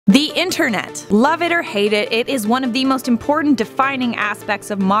The internet. Love it or hate it, it is one of the most important defining aspects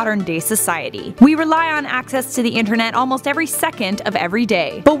of modern-day society. We rely on access to the internet almost every second of every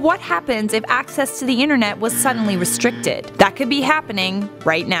day. But what happens if access to the internet was suddenly restricted? That could be happening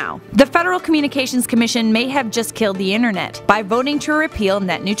right now. The Federal Communications Commission may have just killed the internet by voting to repeal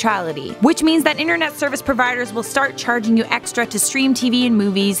net neutrality, which means that internet service providers will start charging you extra to stream TV and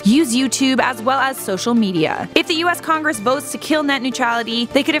movies, use YouTube, as well as social media. If the US Congress votes to kill net neutrality,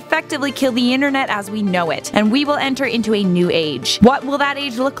 they could effectively kill the internet as we know it, and we will enter into a new age. What will that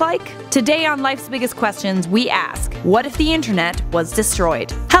age look like? Today on Life's Biggest Questions, we ask, what if the internet was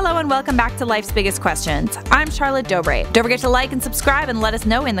destroyed? Hello and welcome back to Life's Biggest Questions. I'm Charlotte Dobre. Don't forget to like and subscribe and let us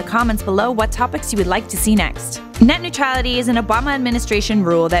know in the comments below what topics you would like to see next. Net neutrality is an Obama administration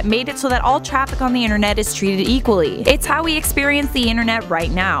rule that made it so that all traffic on the internet is treated equally. It's how we experience the internet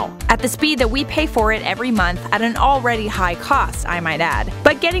right now, at the speed that we pay for it every month at an already high cost, I might add.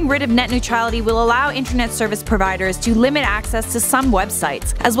 But getting rid of net neutrality will allow internet service providers to limit access to some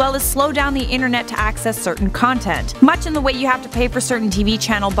websites, as well as slow down the internet to access certain content. Much in the way you have to pay for certain TV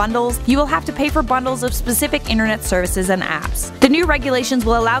channel bundles, you will have to pay for bundles of specific internet services and apps. The new regulations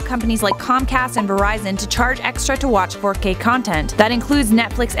will allow companies like Comcast and Verizon to charge extra to watch 4K content. That includes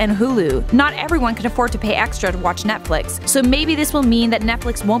Netflix and Hulu. Not everyone can afford to pay extra to watch Netflix, so maybe this will mean that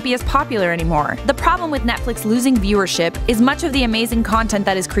Netflix won't be as popular anymore. The problem with Netflix losing viewership is much of the amazing content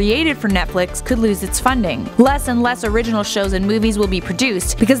that is created for Netflix could lose its funding. Less and less original shows and movies will be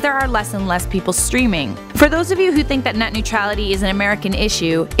produced because there are less and less people streaming. For those of you who think that net neutrality is an American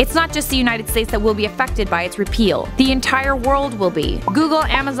issue, it's not just the United States that will be affected by its repeal. The entire world will be. Google,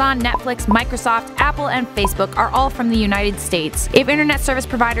 Amazon, Netflix, Microsoft, Apple, and Facebook are all from the United States. If internet service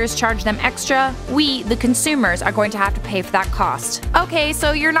providers charge them extra, we, the consumers, are going to have to pay for that cost. Okay,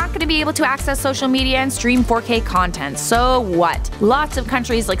 so you're not going to be able to access social media and stream 4K content, so what? Lots of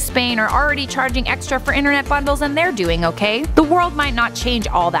countries like Spain are already charging extra for internet bundles and they're doing okay. The world might not change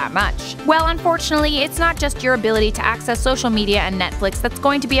all that much. Well, unfortunately, it's not just your ability to access social media and Netflix that's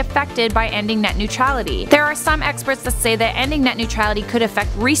going to be affected by ending net neutrality. There are some experts that say that ending net neutrality could affect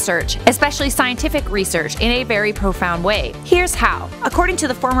research, especially scientific research, in a very profound way. Here's how. According to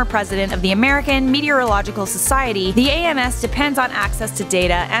the former president of the American Meteorological Society, the AMS depends on access to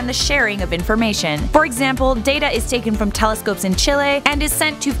data and the sharing of information. For example, data is taken from telescopes in Chile and is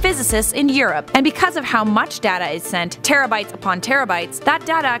sent to physicists in Europe, and because of how much data is sent, terabytes upon terabytes, that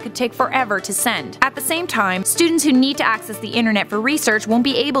data could take forever to send. At the same time, students who need to access the internet for research won't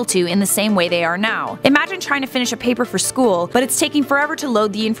be able to in the same way they are now. Imagine trying to finish a paper for school, but it's taking forever to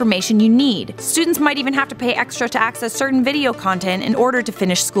load the information you need. Students might even have to pay extra to access certain video content in order to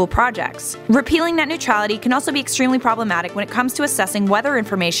finish school projects. Repealing net neutrality can also be extremely problematic when it comes to assessing weather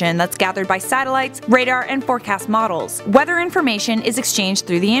information that's gathered by satellites, radar, and forecast models. Weather information is exchanged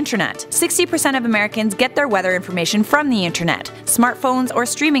through the internet. 60% of Americans get their weather information from the internet, smartphones, or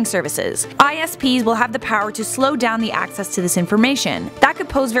streaming services. ISPs will have the power to slow down the access to this information. That could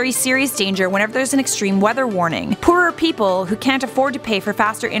pose very serious danger whenever there's an extreme weather warning. Poorer people who can't afford to pay for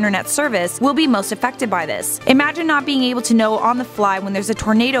faster internet service will be most affected by this. Imagine not being able to know on the fly when there's a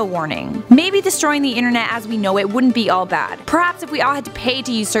tornado warning. Maybe destroying the internet as we know it wouldn't be all bad. Perhaps if we all had to pay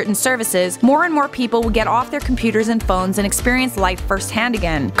to use certain services, more and more people would get off their computers and phones and experience life firsthand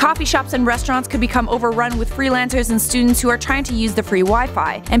again. Coffee shops and restaurants could become overrun with freelancers and students who are trying to use the free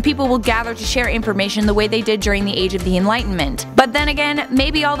Wi-Fi, and people will gather to share information the way they did during the Age of the Enlightenment. But then again,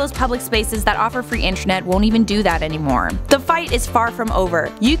 maybe all those public spaces that offer free internet won't even do that anymore. The fight is far from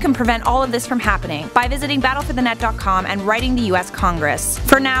over. You can prevent all of this from happening by visiting battleforthenet.com and writing the US Congress.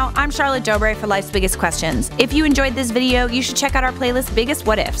 For now, I'm Charlotte Dobre for Life's Biggest Questions. If you enjoyed this video, you should check out our playlist Biggest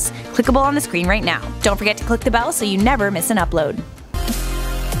What Ifs, clickable on the screen right now. Don't forget to click the bell so you never miss an upload.